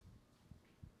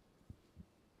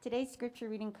Today's scripture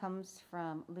reading comes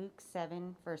from Luke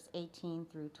 7, verse 18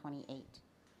 through 28.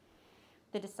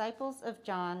 The disciples of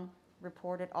John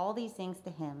reported all these things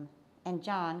to him, and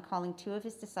John, calling two of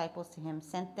his disciples to him,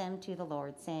 sent them to the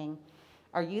Lord, saying,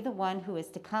 "Are you the one who is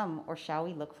to come, or shall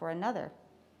we look for another?"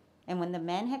 And when the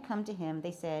men had come to him,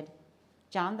 they said,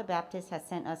 "John the Baptist has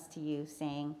sent us to you,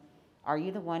 saying, 'Are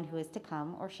you the one who is to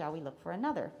come, or shall we look for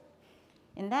another?'"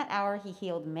 In that hour he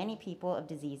healed many people of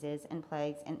diseases and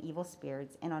plagues and evil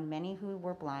spirits, and on many who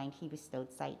were blind he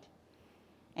bestowed sight.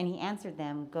 And he answered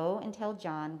them, "Go and tell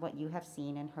John what you have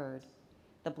seen and heard.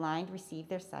 The blind receive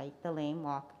their sight, the lame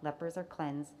walk, lepers are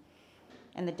cleansed,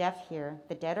 and the deaf hear,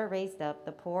 the dead are raised up,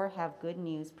 the poor have good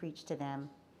news preached to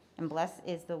them, and blessed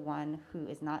is the one who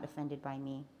is not offended by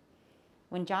me."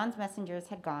 When John's messengers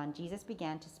had gone, Jesus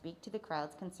began to speak to the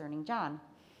crowds concerning John.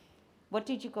 "What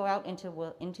did you go out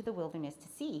into the wilderness to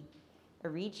see? A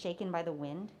reed shaken by the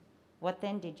wind? What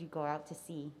then did you go out to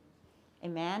see? A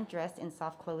man dressed in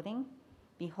soft clothing?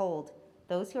 Behold,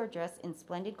 those who are dressed in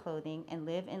splendid clothing and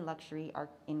live in luxury are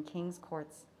in king's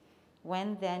courts.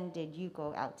 When then did you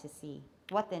go out to see?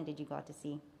 What then did you go out to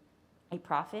see? A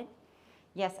prophet?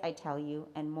 Yes, I tell you,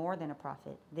 and more than a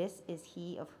prophet. This is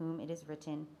he of whom it is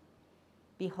written,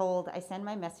 'Behold, I send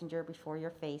my messenger before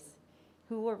your face,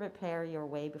 who will prepare your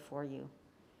way before you.'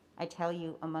 I tell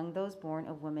you, among those born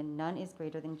of women, none is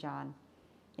greater than John.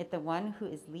 Yet the one who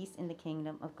is least in the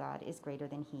kingdom of God is greater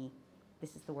than he."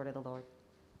 This is the word of the Lord.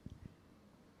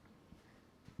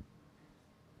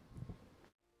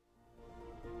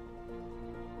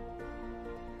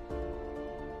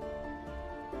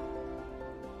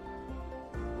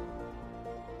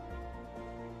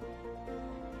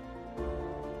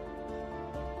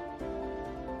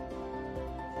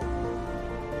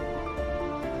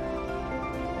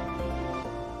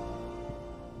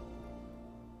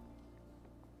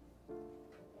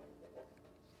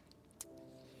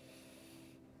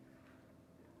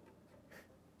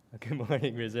 Good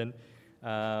morning, Risen.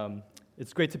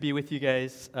 It's great to be with you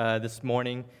guys this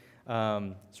morning.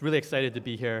 It's really excited to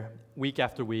be here week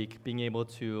after week, being able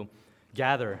to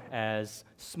gather as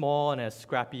small and as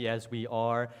scrappy as we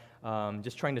are,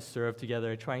 just trying to serve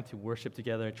together, trying to worship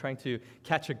together, trying to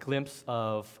catch a glimpse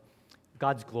of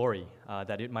God's glory,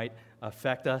 that it might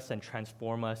affect us and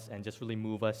transform us and just really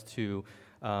move us to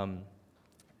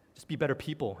just be better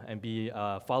people and be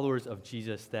followers of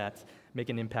Jesus that make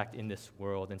an impact in this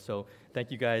world. And so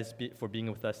thank you guys for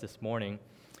being with us this morning.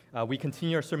 We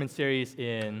continue our sermon series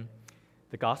in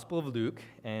the Gospel of Luke,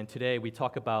 and today we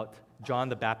talk about John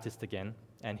the Baptist again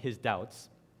and his doubts.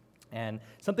 And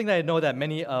something that I know that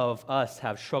many of us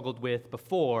have struggled with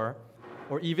before,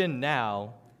 or even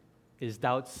now, is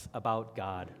doubts about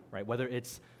God, right? Whether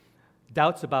it's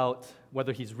doubts about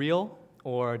whether he's real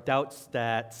or doubts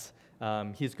that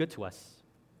he's good to us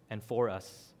and for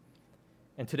us.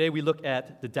 And today we look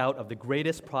at the doubt of the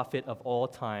greatest prophet of all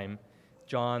time,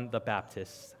 John the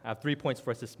Baptist. I have 3 points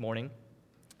for us this morning: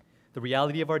 the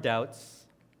reality of our doubts,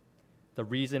 the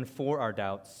reason for our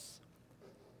doubts,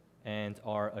 and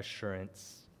our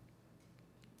assurance.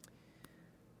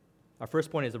 Our first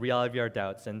point is the reality of our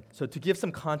doubts. And so to give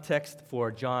some context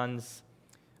for John's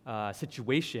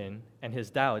situation and his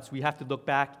doubts, we have to look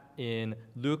back in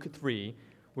Luke 3,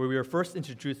 where we were first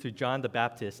introduced to John the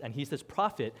Baptist, and he's this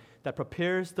prophet that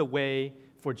prepares the way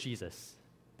for Jesus,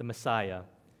 the Messiah.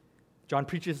 John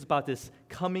preaches about this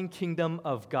coming kingdom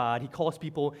of God. He calls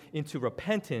people into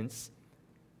repentance.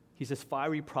 He's this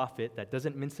fiery prophet that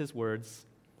doesn't mince his words.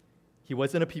 He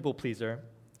wasn't a people pleaser.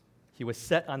 He was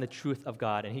set on the truth of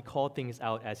God, and he called things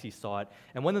out as he saw it.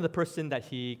 And one of the person that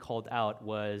he called out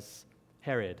was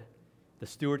Herod, the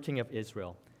steward king of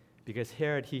Israel, because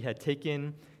Herod, he had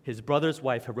taken his brother's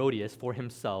wife, Herodias, for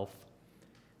himself.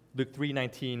 Luke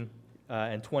 3:19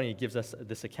 and 20 gives us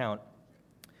this account.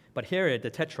 But Herod, the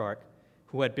tetrarch,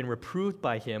 who had been reproved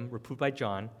by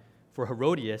John, for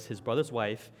Herodias, his brother's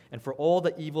wife, and for all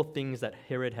the evil things that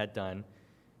Herod had done,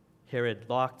 Herod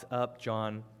locked up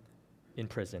John in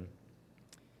prison.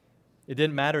 It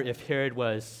didn't matter if Herod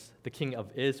was the king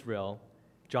of Israel.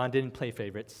 John didn't play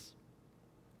favorites.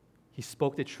 He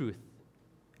spoke the truth,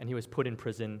 and he was put in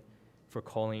prison for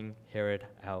calling Herod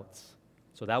out.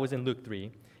 So that was in Luke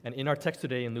 3. And in our text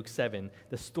today in Luke 7,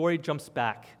 the story jumps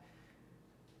back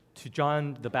to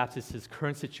John the Baptist's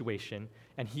current situation,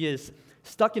 and he is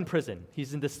stuck in prison.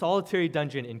 He's in the solitary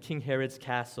dungeon in King Herod's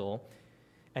castle,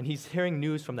 and he's hearing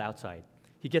news from the outside.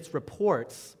 He gets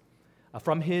reports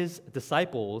from his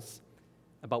disciples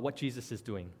about what Jesus is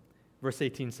doing. Verse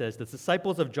 18 says, "The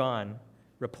disciples of John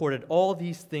reported all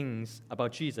these things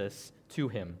about Jesus to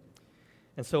him."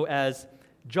 And so as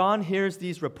John hears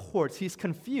these reports, he's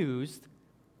confused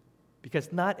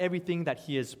because not everything that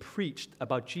he has preached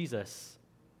about Jesus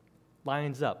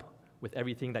lines up with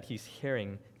everything that he's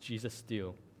hearing Jesus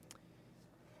do.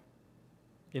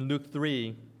 In Luke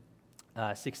 3,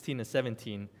 16 and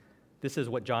 17, this is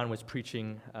what John was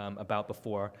preaching about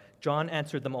before. John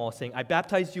answered them all, saying, I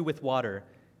baptize you with water,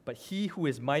 but he who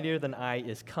is mightier than I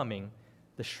is coming,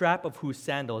 the strap of whose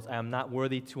sandals I am not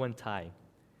worthy to untie.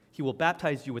 He will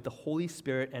baptize you with the Holy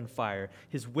Spirit and fire.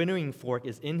 His winnowing fork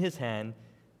is in his hand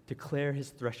to clear his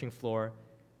threshing floor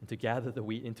and to gather the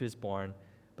wheat into his barn,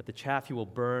 but the chaff he will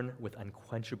burn with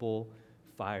unquenchable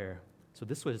fire. So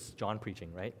this was John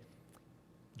preaching, right?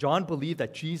 John believed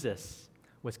that Jesus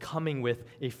was coming with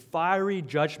a fiery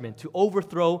judgment to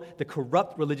overthrow the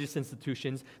corrupt religious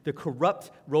institutions, the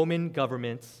corrupt Roman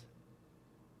government.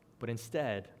 But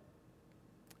instead,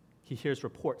 he hears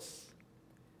reports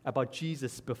about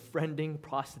Jesus befriending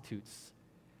prostitutes,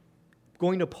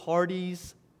 going to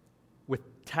parties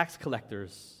with tax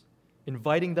collectors,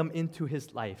 inviting them into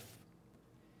his life.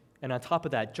 And on top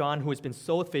of that, John, who has been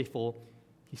so faithful,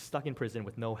 he's stuck in prison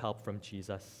with no help from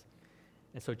Jesus.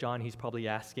 And so John, he's probably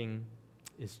asking,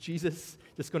 is Jesus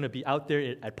just going to be out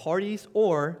there at parties,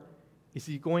 or is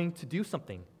he going to do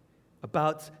something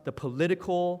about the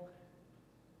political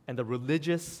and the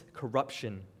religious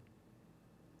corruption?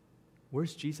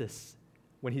 Where's Jesus?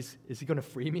 Is he going to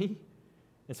free me?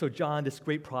 And so John, this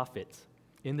great prophet,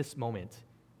 in this moment,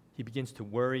 he begins to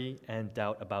worry and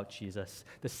doubt about Jesus.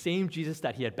 The same Jesus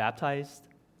that he had baptized,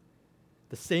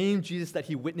 the same Jesus that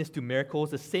he witnessed to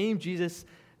miracles, the same Jesus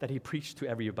that he preached to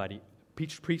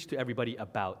everybody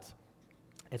about.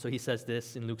 And so he says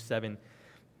this in Luke 7,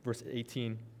 verse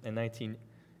 18 and 19.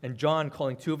 And John,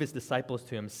 calling two of his disciples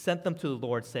to him, sent them to the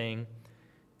Lord, saying,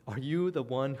 Are you the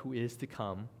one who is to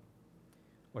come,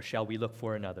 or shall we look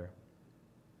for another?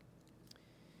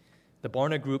 The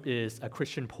Barna Group is a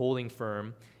Christian polling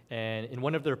firm, and in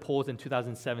one of their polls in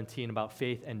 2017 about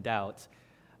faith and doubt,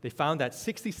 they found that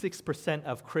 66%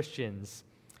 of Christians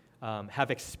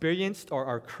have experienced or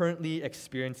are currently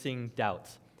experiencing doubt.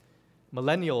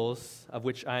 Millennials, of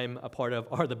which I'm a part of,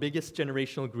 are the biggest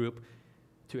generational group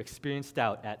to experience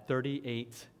doubt at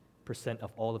 38%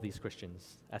 of all of these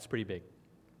Christians. That's pretty big.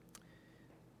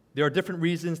 There are different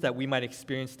reasons that we might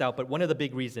experience doubt, but one of the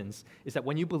big reasons is that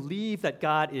when you believe that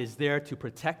God is there to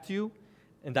protect you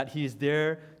and that he is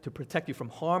there to protect you from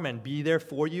harm and be there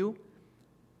for you,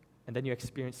 and then you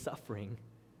experience suffering,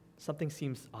 something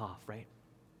seems off, right?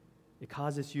 It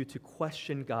causes you to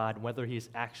question God, whether he is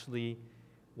actually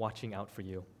watching out for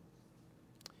you.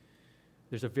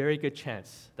 There's a very good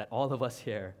chance that all of us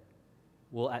here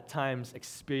will at times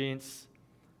experience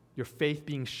your faith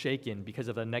being shaken because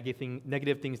of the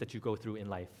negative things that you go through in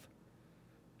life.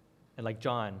 And like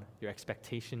John, your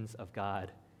expectations of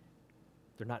God,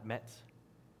 they're not met.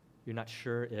 You're not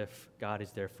sure if God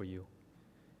is there for you.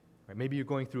 Right? Maybe you're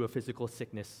going through a physical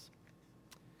sickness.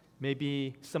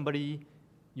 Maybe somebody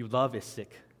you love is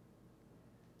sick.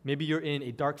 Maybe you're in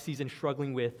a dark season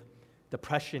struggling with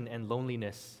depression and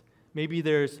loneliness. Maybe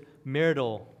there's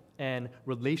marital and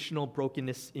relational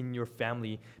brokenness in your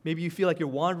family. Maybe you feel like you're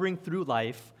wandering through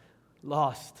life,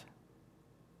 lost,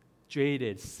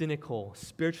 jaded, cynical,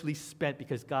 spiritually spent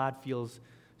because God feels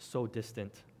so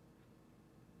distant.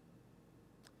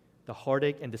 The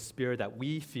heartache and despair that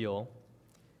we feel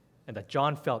and that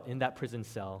John felt in that prison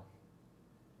cell,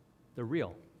 they're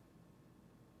real.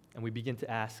 And we begin to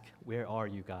ask, where are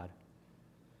you, God?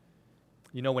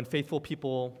 You know, when faithful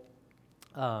people,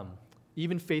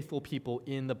 even faithful people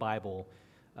in the Bible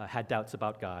had doubts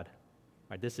about God,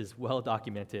 right? This is well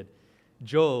documented.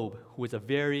 Job, who was a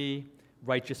very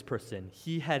righteous person,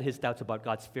 he had his doubts about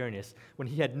God's fairness when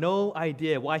he had no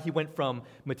idea why he went from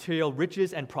material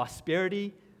riches and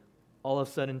prosperity all of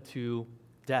a sudden to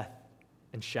death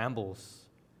and shambles.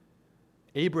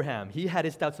 Abraham, he had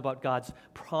his doubts about God's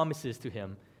promises to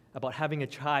him about having a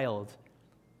child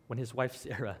when his wife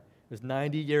Sarah was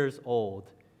 90 years old,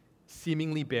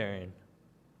 seemingly barren.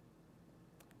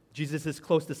 Jesus'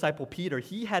 close disciple Peter,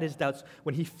 he had his doubts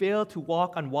when he failed to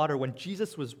walk on water when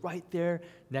Jesus was right there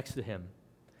next to him.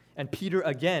 And Peter,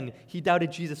 again, he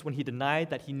doubted Jesus when he denied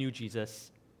that he knew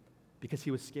Jesus because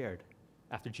he was scared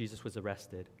after Jesus was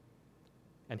arrested.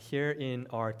 And here in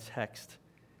our text,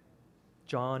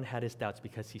 John had his doubts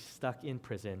because he's stuck in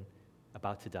prison,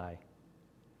 about to die.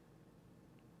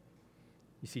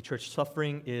 You see, church,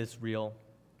 suffering is real.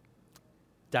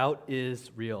 Doubt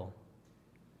is real.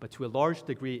 But to a large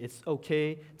degree, it's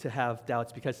okay to have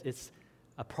doubts because it's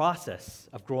a process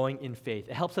of growing in faith.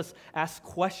 It helps us ask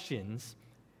questions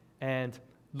and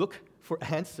look for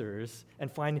answers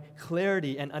and find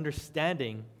clarity and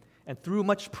understanding And through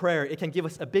much prayer, it can give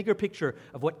us a bigger picture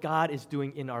of what God is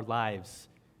doing in our lives.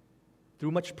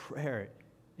 Through much prayer,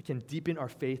 it can deepen our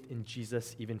faith in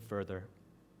Jesus even further.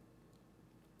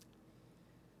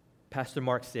 Pastor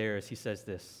Mark Sayers, he says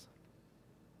this: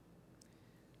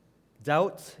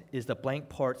 doubt is the blank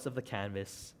parts of the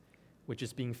canvas which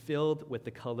is being filled with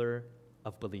the color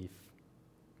of belief.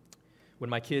 When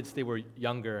my kids, they were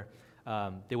younger,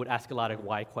 they would ask a lot of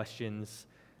why questions,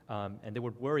 and they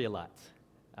would worry a lot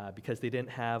because they didn't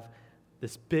have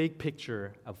this big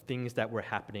picture of things that were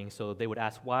happening. So they would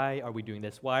ask, why are we doing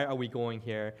this? Why are we going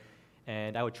here?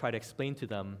 And I would try to explain to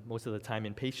them, most of the time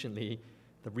impatiently,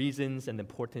 the reasons and the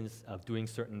importance of doing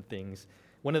certain things.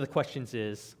 One of the questions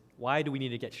is, why do we need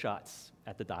to get shots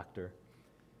at the doctor?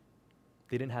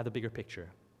 They didn't have the bigger picture.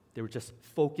 They were just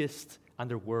focused on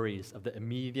their worries of the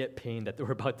immediate pain that they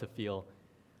were about to feel.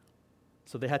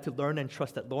 So they had to learn and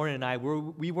trust that Lauren and I,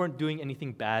 we weren't doing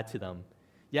anything bad to them.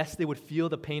 Yes, they would feel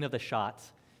the pain of the shot,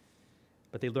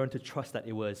 but they learned to trust that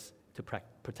it was to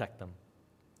protect them.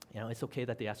 It's okay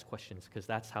that they ask questions because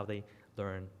that's how they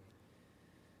learn.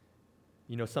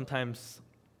 Sometimes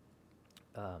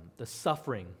the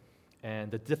suffering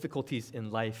and the difficulties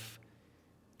in life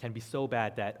can be so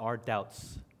bad that our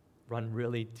doubts run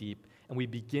really deep, and we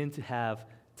begin to have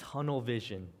tunnel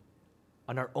vision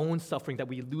on our own suffering, that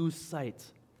we lose sight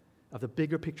of the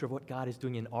bigger picture of what God is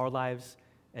doing in our lives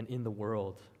and in the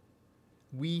world.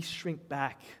 We shrink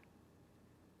back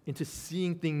into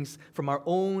seeing things from our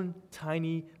own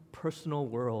tiny personal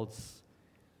worlds,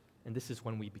 and this is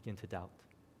when we begin to doubt.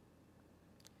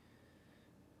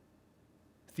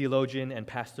 Theologian and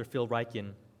pastor Phil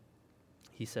Ryken,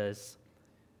 he says,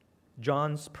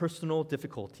 John's personal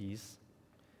difficulties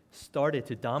started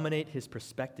to dominate his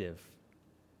perspective.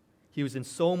 He was in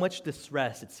so much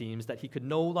distress, it seems, that he could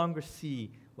no longer see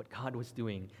what God was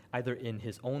doing, either in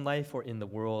his own life or in the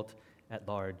world at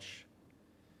large.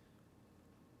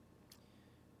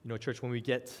 Church, when we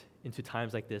get into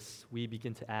times like this, we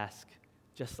begin to ask,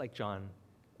 just like John,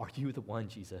 are you the one,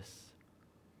 Jesus?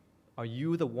 Are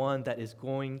you the one that is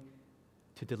going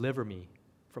to deliver me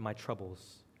from my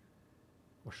troubles?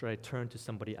 Or should I turn to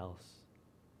somebody else?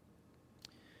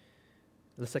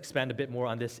 Let's expand a bit more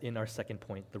on this in our second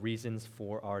point, the reasons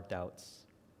for our doubts.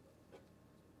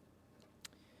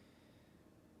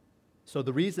 So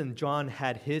the reason John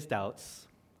had his doubts,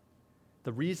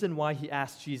 the reason why he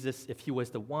asked Jesus if he was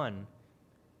the one,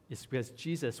 is because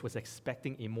Jesus was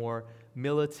expecting a more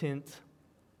militant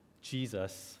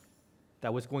Jesus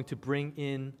that was going to bring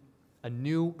in a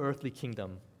new earthly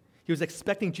kingdom. He was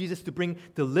expecting Jesus to bring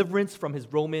deliverance from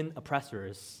his Roman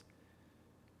oppressors.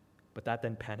 But that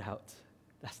didn't pan out.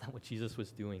 That's not what Jesus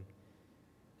was doing.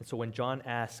 And so when John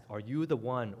asked, are you the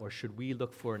one, or should we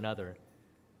look for another?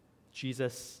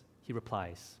 Jesus, he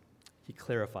replies, he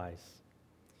clarifies.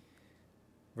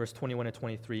 Verse 21 and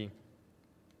 23,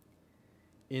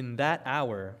 in that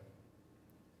hour,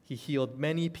 he healed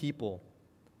many people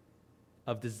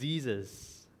of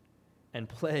diseases and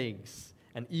plagues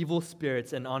and evil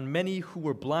spirits, and on many who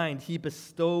were blind he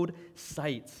bestowed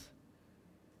sight.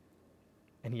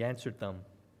 And he answered them,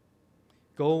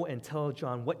 go and tell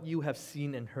John what you have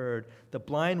seen and heard. The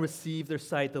blind receive their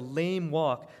sight, the lame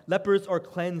walk, lepers are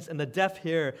cleansed, and the deaf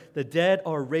hear, the dead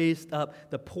are raised up,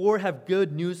 the poor have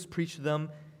good news preached to them,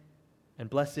 and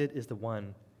blessed is the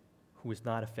one who is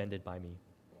not offended by me.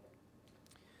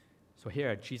 So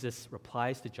here, Jesus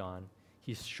replies to John.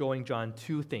 He's showing John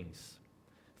two things.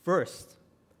 First,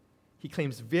 he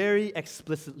claims very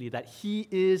explicitly that he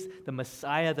is the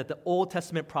Messiah that the Old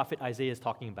Testament prophet Isaiah is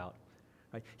talking about.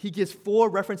 Right? He gives 4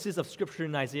 references of Scripture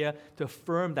in Isaiah to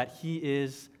affirm that he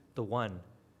is the one.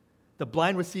 The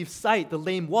blind receive sight, the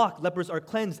lame walk, lepers are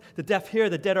cleansed, the deaf hear,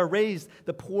 the dead are raised,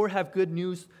 the poor have good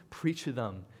news preached to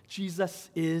them. Jesus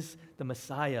is the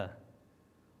Messiah.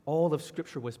 All of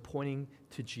Scripture was pointing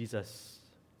to Jesus.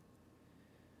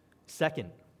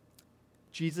 Second,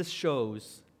 Jesus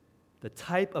shows the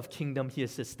type of kingdom he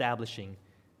is establishing,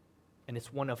 and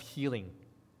it's one of healing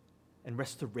and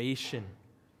restoration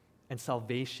and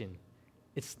salvation.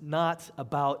 It's not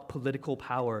about political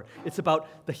power. It's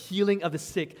about the healing of the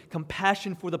sick,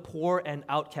 compassion for the poor and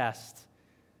outcast.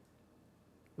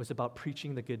 It was about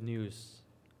preaching the good news.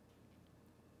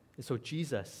 And so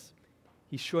Jesus,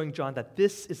 he's showing John that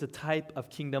this is the type of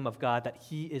kingdom of God that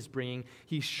he is bringing.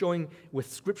 He's showing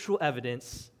with scriptural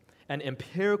evidence and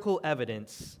empirical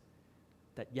evidence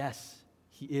that yes,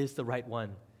 he is the right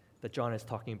one that John is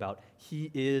talking about.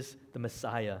 He is the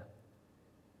Messiah.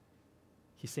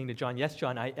 He's saying to John, yes,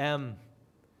 John, I am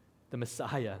the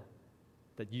Messiah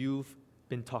that you've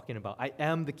been talking about. I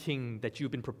am the king that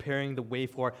you've been preparing the way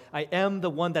for. I am the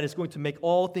one that is going to make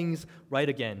all things right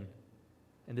again.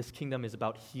 And this kingdom is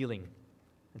about healing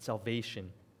and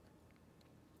salvation.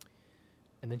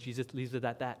 And then Jesus leaves it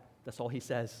at that. That's all he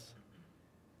says.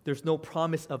 There's no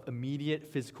promise of immediate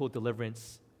physical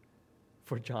deliverance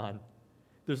for John.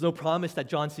 There's no promise that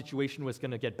John's situation was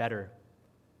going to get better.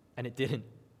 And it didn't.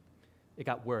 It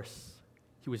got worse.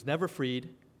 He was never freed.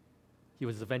 He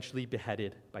was eventually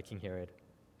beheaded by King Herod.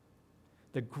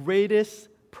 The greatest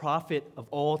prophet of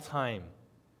all time,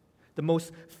 the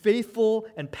most faithful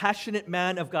and passionate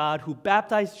man of God who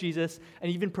baptized Jesus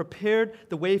and even prepared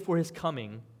the way for his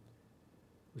coming,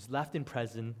 was left in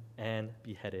prison and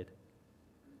beheaded.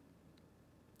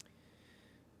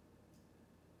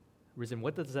 Risen,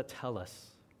 what does that tell us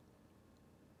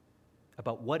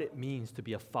about what it means to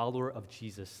be a follower of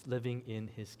Jesus living in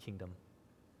his kingdom?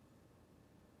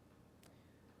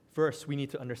 First, we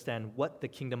need to understand what the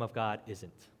kingdom of God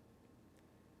isn't.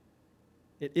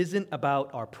 It isn't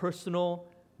about our personal,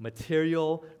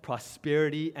 material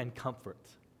prosperity and comfort.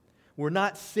 We're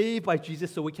not saved by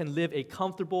Jesus so we can live a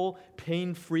comfortable,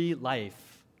 pain-free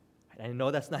life. I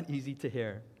know that's not easy to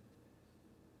hear.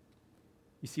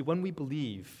 You see, when we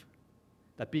believe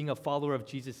that being a follower of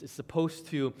Jesus is supposed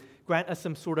to grant us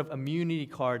some sort of immunity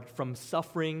card from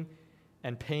suffering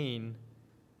and pain,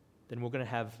 then we're going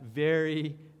to have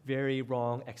very, very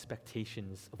wrong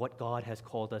expectations of what God has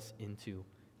called us into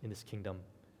in this kingdom.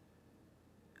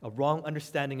 A wrong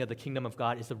understanding of the kingdom of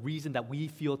God is the reason that we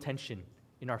feel tension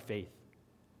in our faith.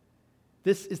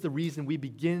 This is the reason we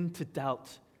begin to doubt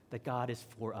that God is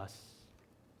for us.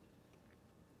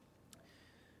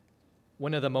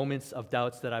 One of the moments of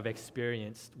doubts that I've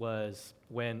experienced was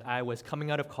when I was coming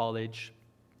out of college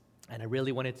and I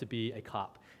really wanted to be a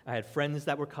cop. I had friends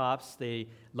that were cops. They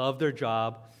loved their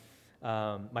job.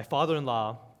 My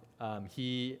father-in-law,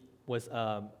 he was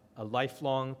a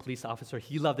lifelong police officer.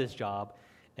 He loved his job,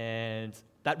 and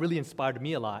that really inspired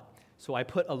me a lot. So I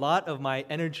put a lot of my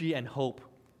energy and hope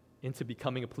into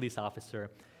becoming a police officer.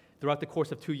 Throughout the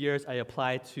course of 2 years, I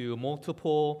applied to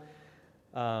multiple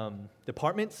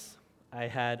departments. I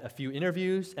had a few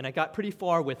interviews, and I got pretty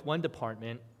far with one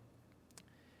department.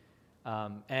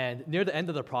 And near the end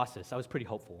of the process, I was pretty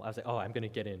hopeful. I was like, oh, I'm going to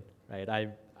get in, right?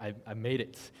 I made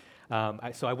it.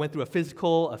 So I went through a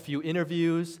physical, a few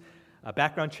interviews, a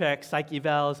background check, psych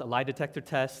evals, a lie detector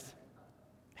test,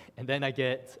 and then I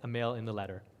get a mail in the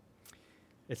letter.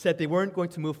 It said they weren't going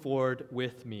to move forward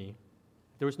with me.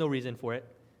 There was no reason for it.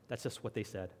 That's just what they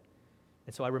said.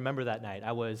 And so I remember that night.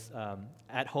 I was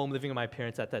at home living with my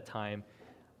parents at that time.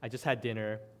 I just had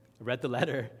dinner, read the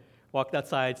letter, walked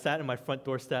outside, sat on my front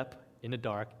doorstep in the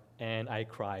dark, and I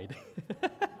cried.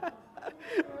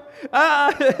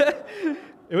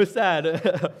 It was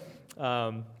sad.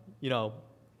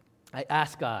 I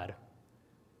asked God,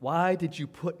 why did you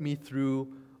put me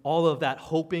through all of that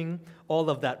hoping, all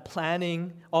of that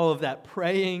planning, all of that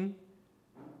praying,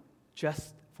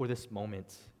 just for this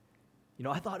moment?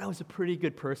 I thought I was a pretty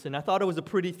good person. I thought I was a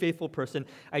pretty faithful person.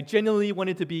 I genuinely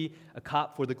wanted to be a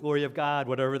cop for the glory of God,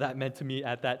 whatever that meant to me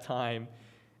at that time.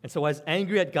 And so I was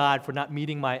angry at God for not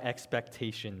meeting my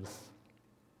expectations.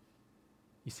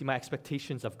 You see, my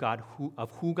expectations of God,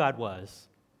 of who God was,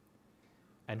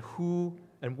 and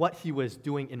what He was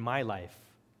doing in my life,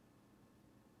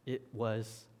 it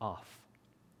was off.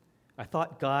 I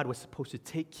thought God was supposed to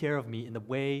take care of me in the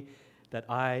way that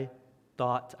I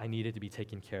thought I needed to be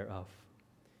taken care of.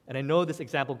 And I know this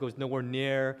example goes nowhere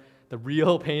near the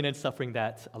real pain and suffering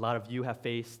that a lot of you have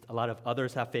faced, a lot of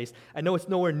others have faced. I know it's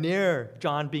nowhere near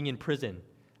John being in prison,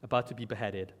 about to be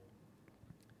beheaded.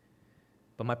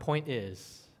 But my point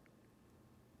is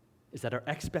that our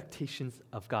expectations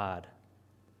of God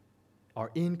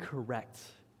are incorrect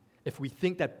if we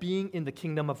think that being in the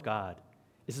kingdom of God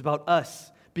is about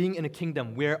us being in a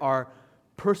kingdom where our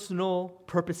personal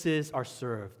purposes are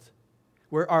served,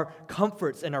 where our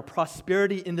comforts and our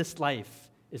prosperity in this life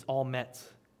is all met.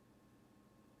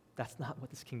 That's not what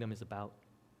this kingdom is about.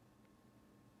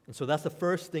 And so that's the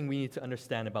first thing we need to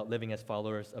understand about living as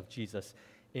followers of Jesus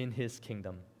in His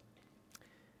kingdom.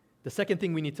 The second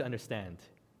thing we need to understand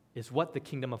is what the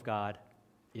kingdom of God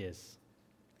is.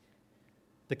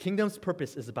 The kingdom's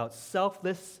purpose is about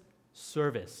selfless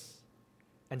service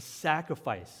and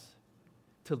sacrifice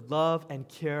to love and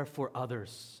care for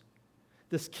others.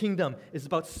 This kingdom is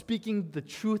about speaking the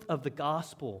truth of the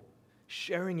gospel,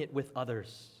 sharing it with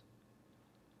others.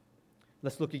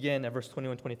 Let's look again at verse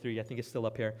 21, 23. I think it's still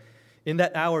up here. In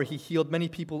that hour he healed many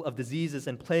people of diseases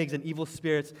and plagues and evil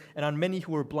spirits, and on many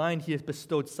who were blind he has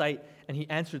bestowed sight, and he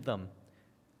answered them,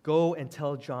 Go and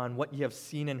tell John what ye have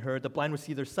seen and heard. The blind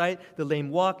receive their sight, the lame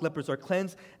walk, lepers are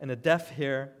cleansed, and the deaf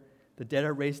hear, the dead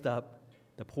are raised up,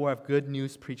 the poor have good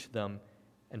news preached to them,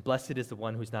 and blessed is the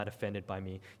one who's not offended by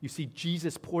me. You see,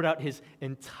 Jesus poured out his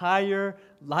entire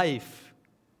life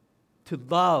to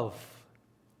love,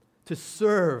 to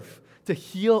serve, to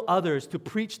heal others, to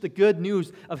preach the good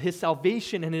news of his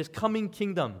salvation and his coming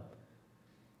kingdom.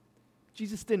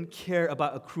 Jesus didn't care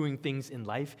about accruing things in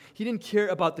life. He didn't care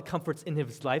about the comforts in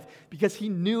his life because he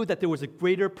knew that there was a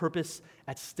greater purpose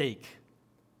at stake.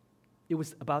 It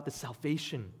was about the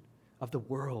salvation of the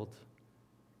world.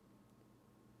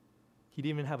 He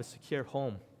didn't even have a secure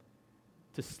home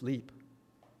to sleep.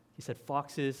 He said,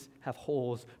 foxes have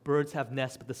holes, birds have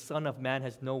nests, but the Son of Man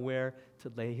has nowhere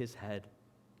to lay his head.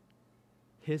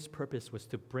 His purpose was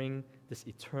to bring this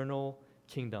eternal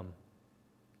kingdom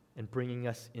and bringing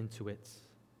us into it.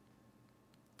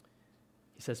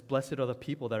 He says, blessed are the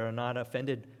people that are not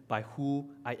offended by who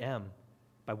I am,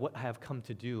 by what I have come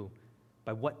to do,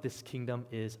 by what this kingdom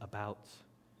is about.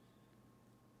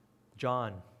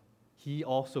 John, he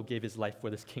also gave his life for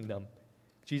this kingdom.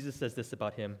 Jesus says this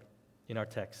about him in our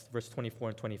text, verse 24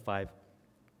 and 25.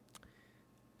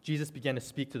 Jesus began to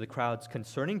speak to the crowds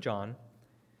concerning John.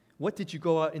 What did you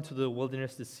go out into the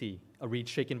wilderness to see? A reed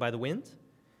shaken by the wind?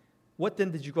 What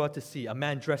then did you go out to see? A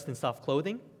man dressed in soft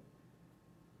clothing?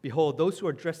 Behold, those who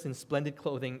are dressed in splendid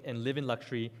clothing and live in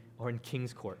luxury are in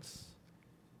king's courts.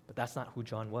 But that's not who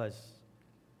John was.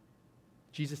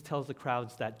 Jesus tells the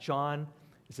crowds that John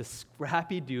is a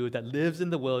scrappy dude that lives in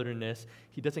the wilderness.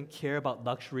 He doesn't care about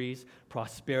luxuries,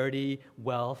 prosperity,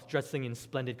 wealth, dressing in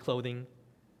splendid clothing.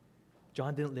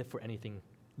 John didn't live for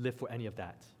any of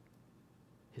that.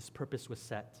 His purpose was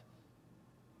set.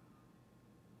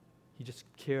 He just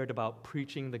cared about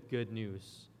preaching the good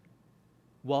news,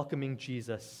 welcoming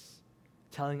Jesus,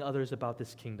 telling others about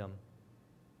this kingdom.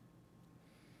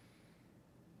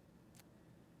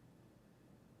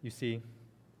 You see,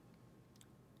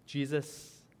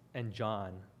 Jesus and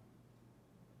John,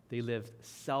 they lived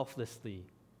selflessly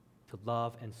to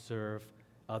love and serve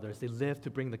others. They lived to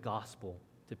bring the gospel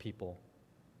to people.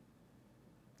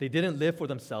 They didn't live for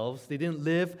themselves. They didn't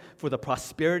live for the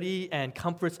prosperity and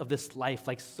comforts of this life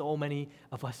like so many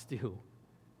of us do.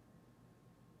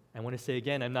 I want to say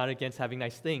again, I'm not against having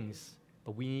nice things,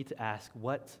 but we need to ask,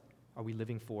 what are we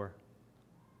living for?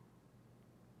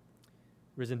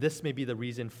 Risen, this may be the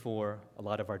reason for a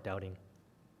lot of our doubting.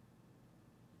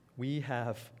 We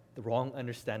have the wrong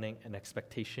understanding and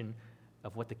expectation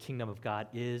of what the kingdom of God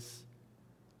is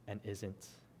and isn't.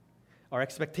 Our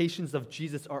expectations of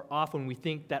Jesus are off when we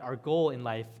think that our goal in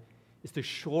life is to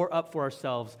shore up for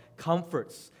ourselves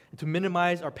comforts and to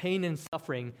minimize our pain and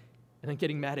suffering and then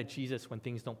getting mad at Jesus when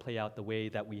things don't play out the way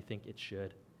that we think it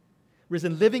should.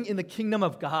 Risen, living in the kingdom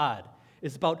of God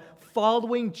is about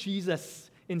following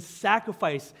Jesus in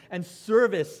sacrifice and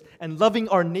service and loving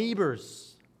our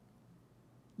neighbors,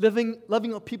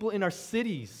 loving people in our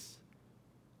cities,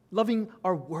 loving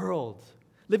our world.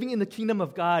 Living in the kingdom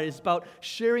of God is about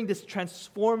sharing this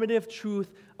transformative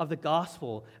truth of the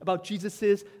gospel, about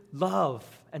Jesus' love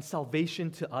and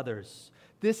salvation to others.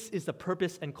 This is the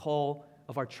purpose and call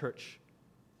of our church.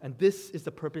 And this is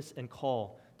the purpose and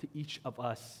call to each of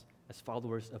us as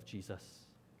followers of Jesus.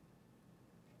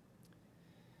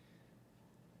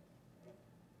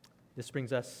 This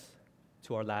brings us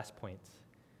to our last point.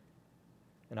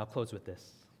 And I'll close with this.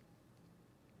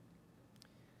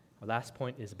 Our last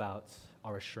point is about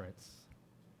our assurance.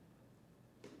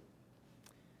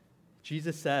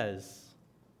 Jesus says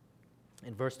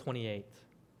in verse 28,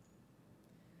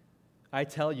 I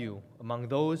tell you, among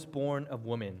those born of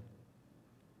woman,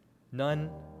 none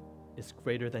is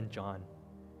greater than John.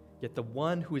 Yet the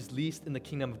one who is least in the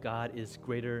kingdom of God is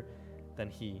greater than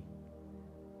he.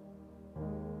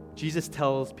 Jesus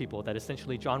tells people that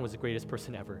essentially John was the greatest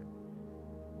person ever.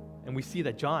 And we see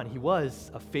that John, he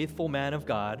was a faithful man of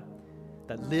God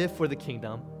that lived for the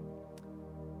kingdom.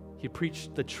 He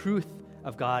preached the truth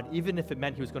of God, even if it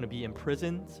meant he was going to be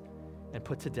imprisoned and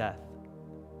put to death.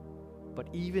 But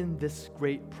even this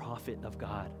great prophet of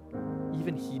God,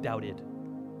 even he doubted.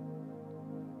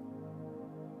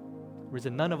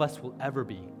 Risen, none of us will ever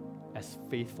be as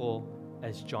faithful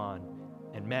as John.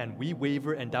 And man, we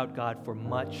waver and doubt God for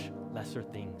much lesser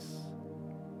things.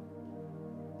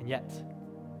 And yet,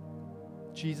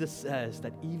 Jesus says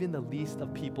that even the least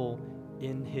of people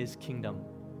in his kingdom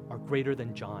are greater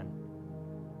than John.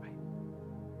 Right?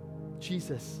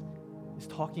 Jesus is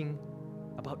talking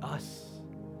about us.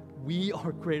 We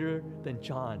are greater than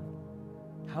John.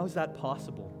 How is that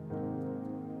possible?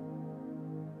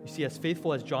 You see, as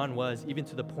faithful as John was, even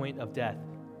to the point of death,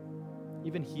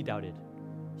 even he doubted.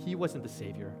 he wasn't the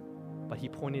Savior, but he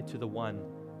pointed to the one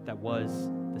that was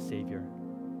the Savior.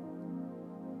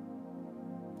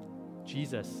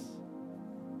 Jesus,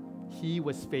 he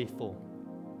was faithful,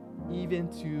 even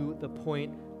to the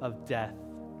point of death,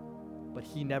 but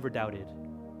he never doubted.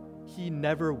 He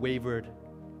never wavered.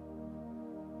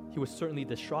 He was certainly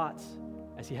distraught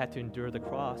as he had to endure the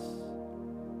cross,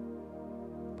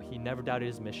 but he never doubted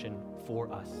his mission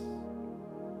for us.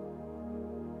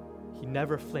 He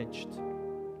never flinched,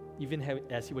 even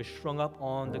as he was strung up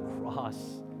on the cross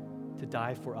to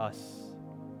die for us.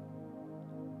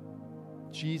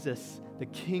 Jesus, the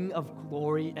King of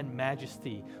glory and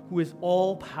majesty, who is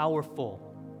all-powerful,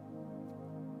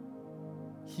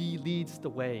 he leads the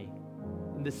way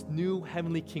in this new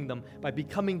heavenly kingdom by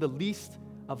becoming the least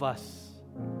of us,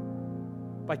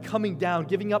 by coming down,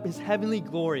 giving up his heavenly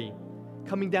glory,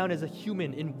 coming down as a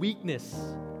human in weakness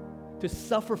to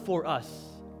suffer for us,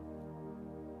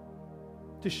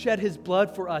 to shed his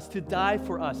blood for us, to die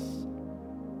for us,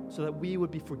 so that we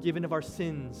would be forgiven of our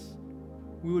sins,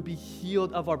 we would be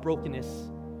healed of our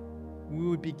brokenness, we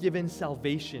would be given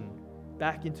salvation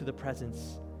back into the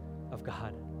presence of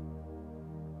God.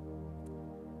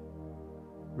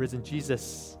 Risen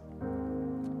Jesus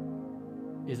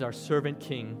is our servant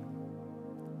king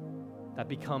that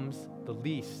becomes the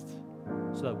least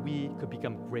so that we could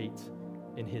become great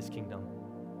in his kingdom.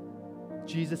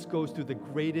 Jesus goes through the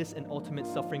greatest and ultimate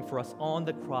suffering for us on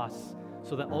the cross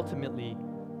so that ultimately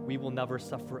we will never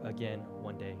suffer again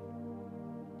one day.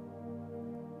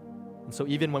 And so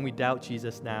even when we doubt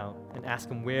Jesus now and ask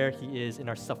him where he is in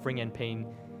our suffering and pain,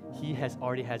 he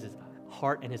already has his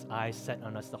heart and his eyes set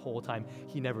on us the whole time.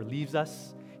 He never leaves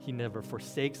us. He never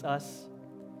forsakes us.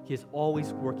 He is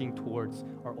always working towards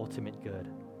our ultimate good.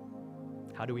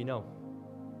 How do we know?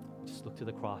 Just look to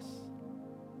the cross.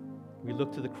 We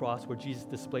look to the cross where Jesus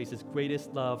displays his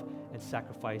greatest love and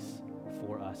sacrifice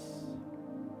for us.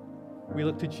 We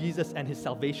look to Jesus and his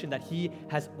salvation that he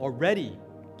has already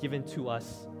given to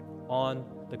us on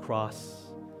the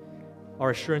cross.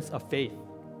 Our assurance of faith,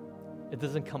 it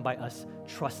doesn't come by us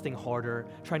trusting harder,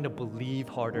 trying to believe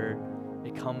harder.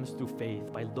 It comes through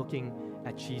faith by looking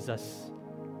at Jesus,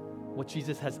 what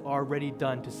Jesus has already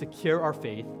done to secure our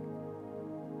faith,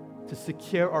 to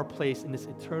secure our place in this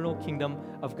eternal kingdom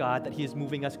of God that he is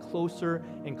moving us closer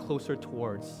and closer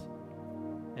towards.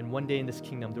 And one day in this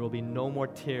kingdom, there will be no more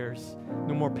tears,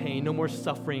 no more pain, no more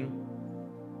suffering.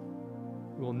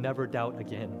 We will never doubt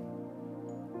again.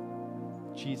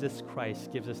 Jesus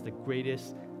Christ gives us the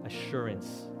greatest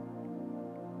assurance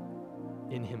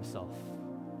in himself.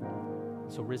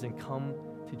 So risen, come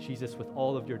to Jesus with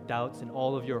all of your doubts and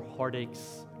all of your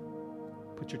heartaches.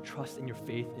 Put your trust and your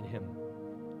faith in him.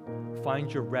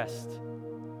 Find your rest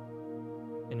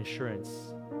and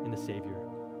assurance in the Savior.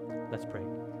 Let's pray.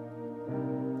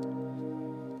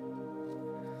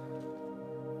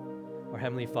 Our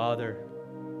Heavenly Father,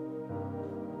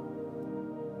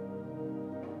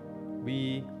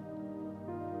 we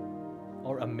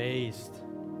are amazed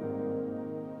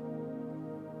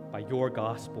by your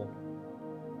gospel.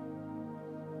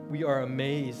 We are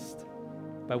amazed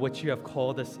by what you have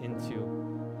called us into.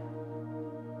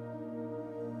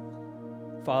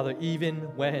 Father, even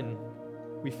when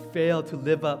we fail to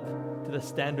live up to the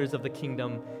standards of the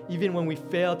kingdom, even when we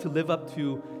fail to live up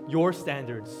to your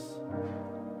standards,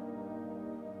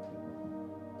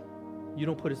 you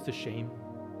don't put us to shame.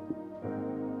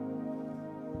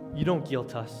 You don't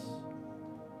guilt us.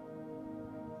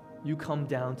 You come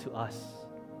down to us.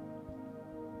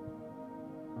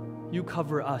 You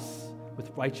cover us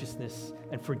with righteousness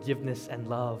and forgiveness and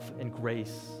love and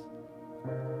grace.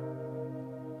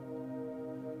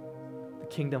 The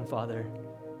kingdom, Father,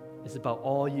 is about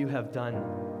all you have done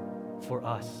for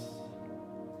us.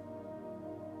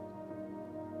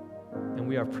 And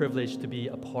we are privileged to be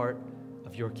a part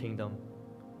of your kingdom.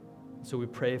 So we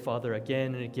pray, Father,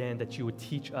 again and again that you would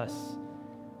teach us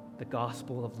the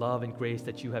gospel of love and grace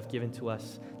that you have given to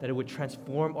us, that it would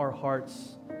transform our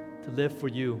hearts to live for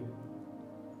you,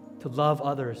 to love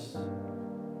others,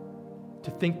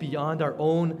 to think beyond our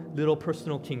own little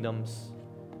personal kingdoms,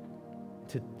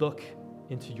 to look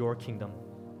into your kingdom.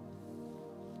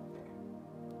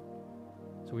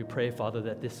 So we pray, Father,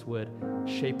 that this would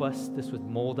shape us, this would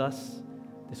mold us,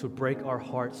 this would break our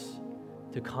hearts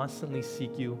to constantly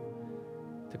seek you,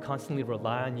 to constantly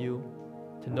rely on you,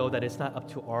 to know that it's not up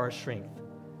to our strength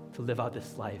to live out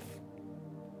this life,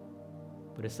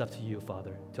 but it's up to you,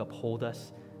 Father, to uphold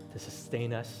us, to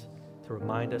sustain us, to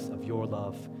remind us of your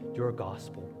love, your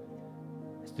gospel.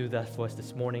 Let's do that for us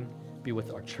this morning. Be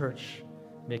with our church.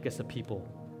 Make us a people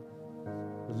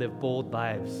who live bold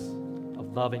lives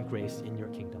of love and grace in your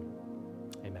kingdom.